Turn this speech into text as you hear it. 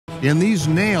and these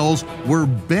nails were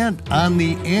bent on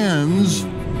the ends.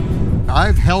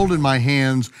 I've held in my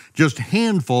hands just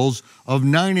handfuls of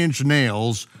 9-inch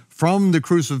nails from the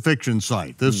crucifixion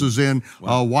site. This is in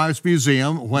Wyatt's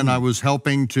museum when I was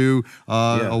helping to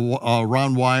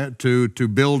Ron Wyatt to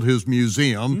build his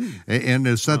museum and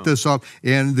to set this up.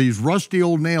 And these rusty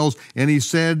old nails, and he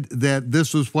said that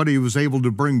this is what he was able to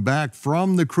bring back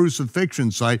from the crucifixion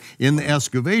site in the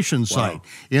excavation site.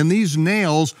 And these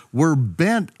nails were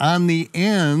bent on the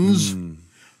ends.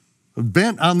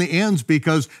 Bent on the ends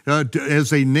because as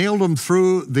they nailed them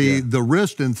through the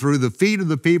wrist and through the feet of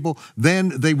the people,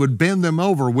 then they would bend them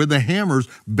over with the hammers,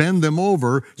 bend them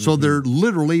over, so they're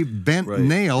literally bent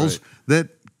nails that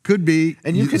could be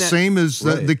the same as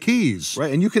the keys.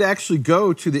 Right, and you could actually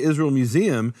go to the Israel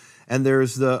Museum, and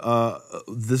there's this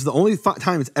is the only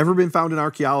time it's ever been found in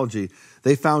archaeology.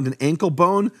 They found an ankle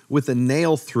bone with a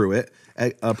nail through it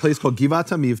at a place called Givat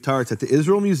HaMivtar. It's at the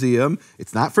Israel Museum.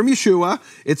 It's not from Yeshua.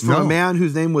 It's from a man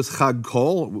whose name was Chag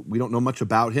Kol. We don't know much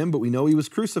about him, but we know he was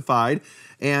crucified.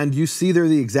 And you see there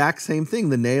the exact same thing.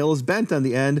 The nail is bent on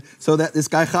the end so that this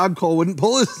guy Chag Kol wouldn't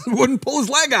pull his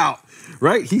leg out.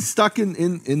 Right? He's stuck in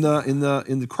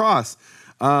the cross.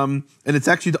 And it's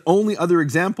actually the only other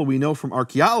example we know from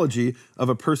archaeology of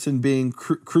a person being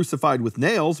crucified with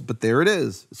nails. But there it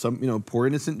is. Some poor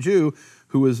innocent Jew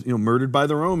who was murdered by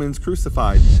the Romans,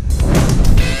 crucified.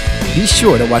 Be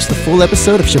sure to watch the full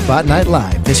episode of Shabbat Night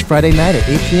Live this Friday night at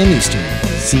 8 p.m. Eastern.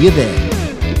 See you then.